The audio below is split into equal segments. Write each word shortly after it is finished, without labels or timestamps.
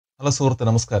Hello സുഹൃത്ത്,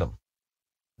 നമസ്കാരം.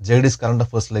 ജെഡിസ് current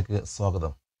അഫേഴ്സിലേക്ക്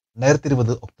സ്വാഗതം.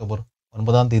 2020 October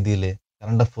 9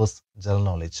 current affairs general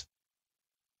knowledge.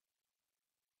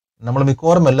 നമ്മൾ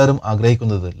മിക്കവാറും എല്ലാവരും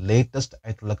ആഗ്രഹിക്കുന്നത് ലേറ്റസ്റ്റ്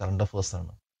ആയിട്ടുള്ള കറണ്ട് അഫേഴ്സ്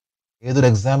ആണ്. ഏതൊരു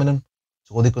എക്സാമിനും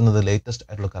ചോദിക്കുന്നത് ലേറ്റസ്റ്റ്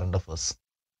ആയിട്ടുള്ള കറണ്ട് അഫേഴ്സ്.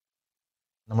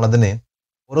 നമ്മളതിനെ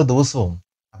ഓരോ ദിവസവും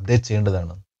അപ്ഡേറ്റ്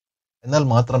ചെയ്യേണ്ടതാണ്. എന്നാൽ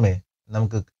മാത്രമേ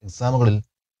നമുക്ക് എക്സാമുകളിൽ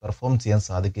പെർഫോം ചെയ്യാൻ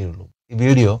സാധിക്കുകയുള്ളൂ. ഈ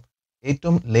വീഡിയോ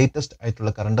ഏറ്റവും ലേറ്റസ്റ്റ്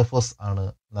ആയിട്ടുള്ള കറണ്ട് അഫേഴ്സ് ആണ്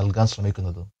നൽകാൻ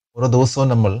ശ്രമിക്കുന്നത്. ഓരോ ദിവസവും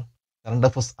നമ്മൾ കറണ്ട്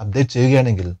അഫേഴ്സ് അപ്ഡേറ്റ്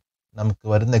ചെയ്യുകയാണെങ്കിൽ നമുക്ക്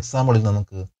വരുന്ന എക്സാമുകളിൽ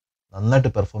നമുക്ക് നന്നായിട്ട്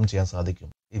പെർഫോം ചെയ്യാൻ സാധിക്കും.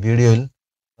 ഈ വീഡിയോയിൽ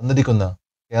തന്നിരിക്കുന്ന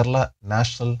Kerala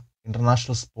national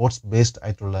international sports based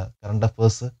ആയിട്ടുള്ള കറണ്ട്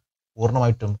അഫേഴ്സ്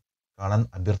പൂർണ്ണമായിട്ടും കാണാൻ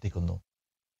അഭ്യർത്ഥിക്കുന്നു.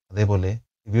 അതേപോലെ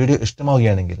ഈ വീഡിയോ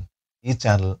ഇഷ്ടമാവുകയാണെങ്കിൽ ഈ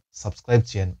ചാനൽ സബ്സ്ക്രൈബ്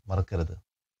ചെയ്യാൻ മറക്കരുത്.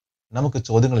 നമുക്ക്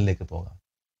ചോദ്യങ്ങളിലേക്ക് പോകാം.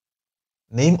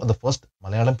 Name of the first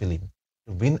Malayalam film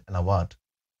to win an award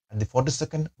at the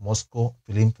 42nd Moscow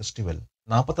film festival.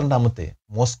 42ാമത്തെ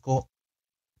Moscow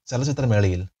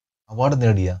ചലച്ചിത്രമേളയിൽ award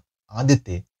നേടിയ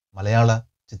ആദ്യത്തെ മലയാള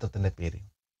ചിത്രത്തിന്റെ പേര്.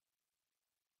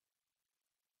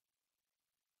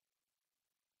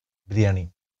 ബിരിയാണി.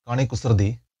 കാണി കുസൃതി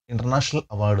ഇന്റർനാഷണൽ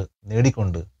അവാർഡ്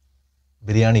നേടിക്കൊണ്ട്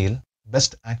ബിരിയാണിയിൽ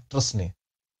ബെസ്റ്റ് ആക്ട്രസിന്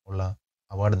ഉള്ള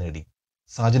അവാർഡ് നേടി.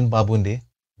 സാജൻ ബാബുവിന്റെ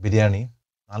ബിരിയാണി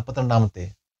 42ാമത്തെ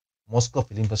മോസ്കോ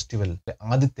ഫിലിം ഫെസ്റ്റിവലിലെ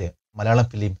ആദ്യത്തെ മലയാളം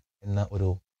ഫിലിം എന്ന ഒരു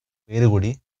പേര് കൂടി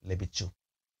ലഭിച്ചു.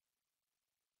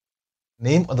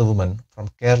 Name of the woman from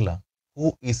Kerala who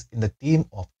is in the team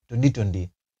of 2020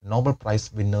 Nobel prize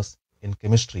winners in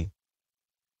chemistry.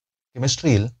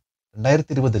 കെമിസ്ട്രിയിൽ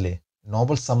 2020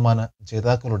 Nobel സമ്മാന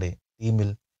ജേതാക്കളുടെ ടീമിൽ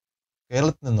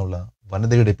കേരളത്തിൽ നിന്നുള്ള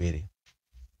വനിതയുടെ പേര്.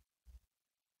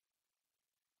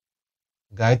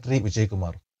 ഗായത്രി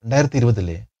വിജയകുമാർ.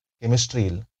 2020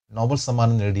 കെമിസ്ട്രിയിൽ നോബൽ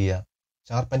സമ്മാനം നേടിയ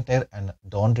ചാർപ്പന്റൈർ ആൻഡ്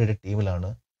ഡോൺറയുടെ ടീമിലാണ്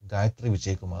ഗായത്രി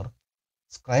വിജയകുമാർ.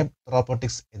 സ്ക്രൈബ്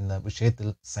തെറാപ്പറ്റിക്സ് എന്ന വിഷയത്തിൽ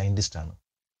സയന്റിസ്റ്റ് ആണ്.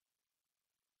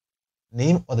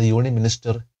 Name of the union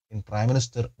minister in prime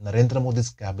minister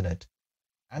നരേന്ദ്രമോദിസ് cabinet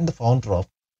and the founder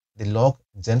of the Lok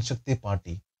Janshakti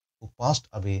party who passed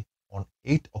away on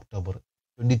 8 October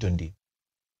 2020.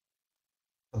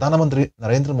 പ്രധാനമന്ത്രി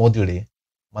നരേന്ദ്രമോദിയുടെ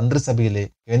മന്ത്രിസഭയിലെ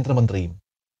കേന്ദ്രമന്ത്രിയും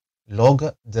ലോക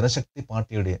ജനശക്തി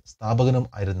പാർട്ടിയുടെ സ്ഥാപകനും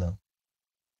ആയിരുന്ന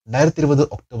 2020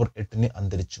 ഒക്ടോബർ 8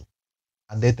 അന്തരിച്ചു.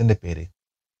 അദ്ദേഹത്തിന്റെ പേര്.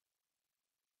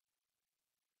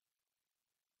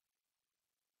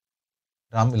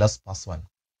 രാംവിലാസ് പാസ്വാൻ.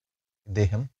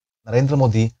 ഇദ്ദേഹം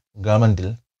നരേന്ദ്രമോദി ഗവൺമെന്റിൽ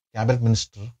cabinet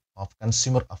minister of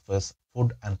consumer affairs,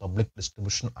 food and public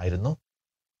distribution ആയിരുന്നു.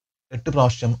 8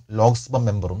 പ്രാവശ്യം ലോക്സഭ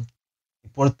മെമ്പറും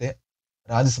ഇപ്പോഴത്തെ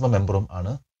രാജ്യസഭ മെമ്പറും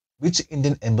ആണ്. Which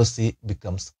Indian embassy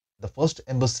becomes the first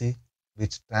embassy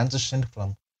which ട്രാൻസിഷൻഡ് from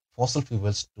fossil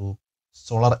fuels to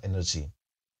solar energy.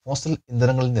 Fossil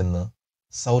ഇന്ധനങ്ങളിൽ നിന്ന്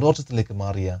സൗരോർജ്ജത്തിലേക്ക്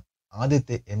മാറിയ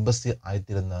ആദ്യത്തെ എംബസി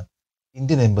ആയിത്തീരുന്ന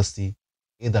ഇന്ത്യൻ എംബസി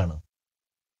ഏതാണ്?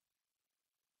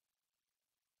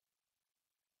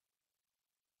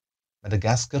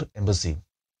 Madagascar embassy.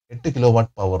 8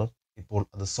 kilowatt power. ഇപ്പോൾ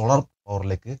അത് സോളാർ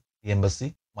പവറിലേക്ക് ഈ എംബസി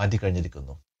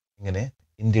മാറ്റിക്കഴിഞ്ഞിരിക്കുന്നു. ഇങ്ങനെ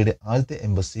ഇന്ത്യയുടെ ആദ്യത്തെ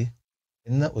എംബസി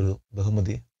എന്ന ഒരു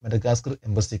ബഹുമതി മഡഗാസ്കർ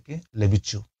എംബസിക്ക്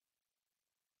ലഭിച്ചു.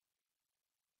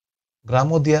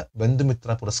 ഗ്രാമോദ്യ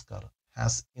ബന്ധുമിത്ര Puraskar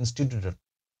has instituted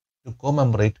to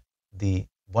commemorate the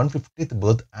 150th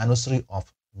birth anniversary of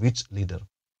which leader?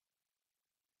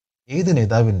 ഏത്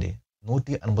നേതാവിന്റെ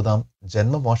 150ാം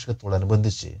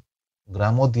ജന്മവാർഷികത്തോടനുബന്ധിച്ച്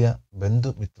ഗ്രാമോദ്യ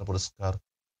ബന്ധുമിത്ര പുരസ്കാർ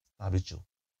സ്ഥാപിച്ചു?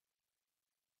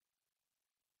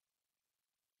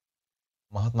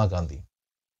 Mahatma Gandhi.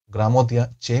 ഗ്രാമോദ്യ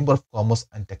chamber of commerce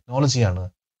and ടെക്നോളജിയാണ്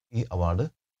ഈ അവാർഡ്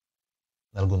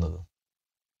നൽകുന്നത്.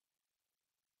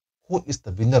 Who is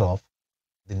the winner of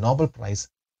the Nobel Prize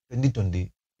 2020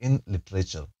 in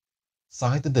Literature?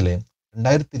 സാഹിത്യത്തിലെ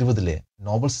 2020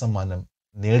 നോബൽ സമ്മാനം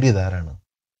നേടിയതാരാണ്?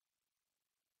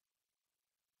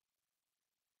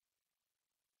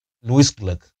 Luis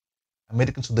clerk.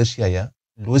 അമേരിക്കൻ സ്വദേശിയായ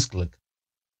Luis clerk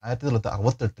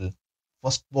 1968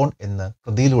 first bone എന്ന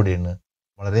കൃതിയിലൂടെയാണ്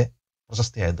വളരെ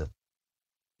പ്രശസ്തിയായത്.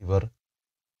 ഇവർ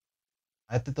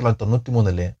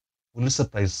 1993 Pulitzer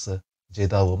prize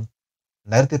ജേതാവും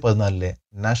 2014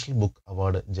 national book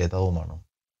award ജേതാവുമാണ്.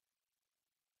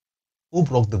 Who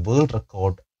broke the world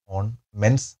record on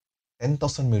men's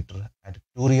 10,000 meter at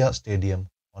Victoria Stadium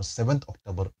on 7th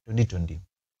October 2020?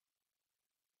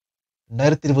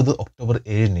 2020 October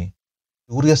 7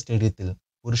 Victoria സ്റ്റേഡിയത്തിൽ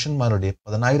പുരുഷന്മാരുടെ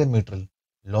 10,000 മീറ്ററിൽ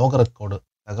ലോക റെക്കോർഡ്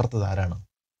തകർത്തതാരാണ്?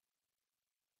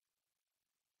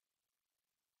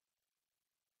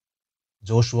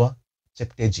 ജോഷുവ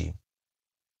ചെപ്റ്റേജി.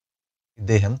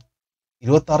 ഇദ്ദേഹം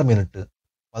 26 മിനിറ്റ്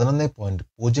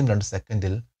 11.02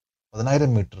 സെക്കൻഡിൽ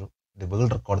 10,000 മീറ്റർ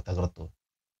വേൾഡ് റെക്കോർഡ് തകർത്തു.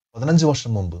 15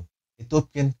 വർഷം മുമ്പ്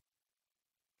എത്യോപ്യൻ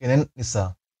കെനൻ നിസ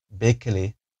ബേക്കലെ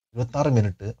 26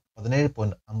 മിനിറ്റ്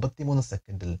 17.53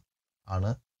 സെക്കൻഡിൽ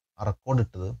ആണ് ആ റെക്കോർഡ്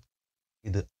ഇട്ടത്.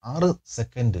 ഇത് 6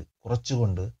 സെക്കൻഡ്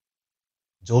കുറച്ചുകൊണ്ട്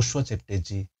ജോഷുവ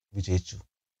ചെപ്റ്റേജി വിജയിച്ചു.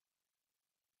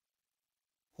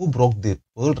 Who broke the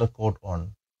world record on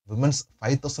women's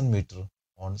 5000 meter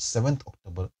on 7th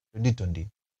October 2020?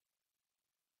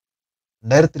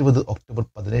 2020 October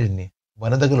 17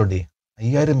 വനിതകളുടെ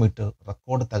 5000 metre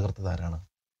record തകർത്തതാരാണ്?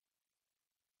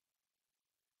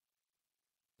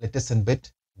 ലെറ്റസെൻബെറ്റ്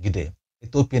ഗിഡെ.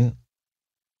 Ethiopian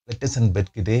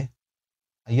ലെറ്റസെൻബെറ്റ് ഗിഡെ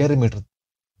 5000 metre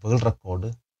world record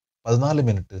 14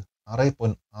 minute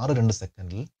 6.62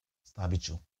 സെക്കൻഡിൽ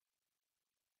സ്ഥാപിച്ചു.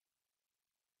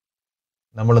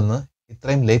 നമ്മളിന്ന്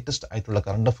ഇത്രയും ലേറ്റസ്റ്റ് ആയിട്ടുള്ള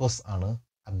കറണ്ട് അഫയേഴ്സ് ആണ്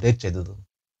അപ്ഡേറ്റ് ചെയ്തത്.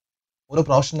 ഓരോ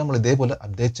പ്രാവശ്യം നമ്മൾ ഇതേപോലെ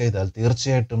അപ്ഡേറ്റ് ചെയ്താൽ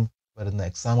തീർച്ചയായിട്ടും വരുന്ന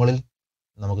എക്സാമുകളിൽ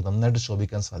നമുക്ക് നന്നായിട്ട്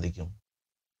ശോഭിക്കാൻ സാധിക്കും.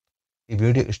 ഈ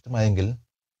വീഡിയോ ഇഷ്ടമായെങ്കിൽ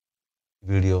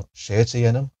വീഡിയോ ഷെയർ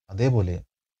ചെയ്യാനും അതേപോലെ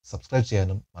സബ്സ്ക്രൈബ്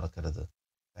ചെയ്യാനും മറക്കരുത്.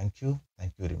 Thank you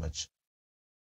very much.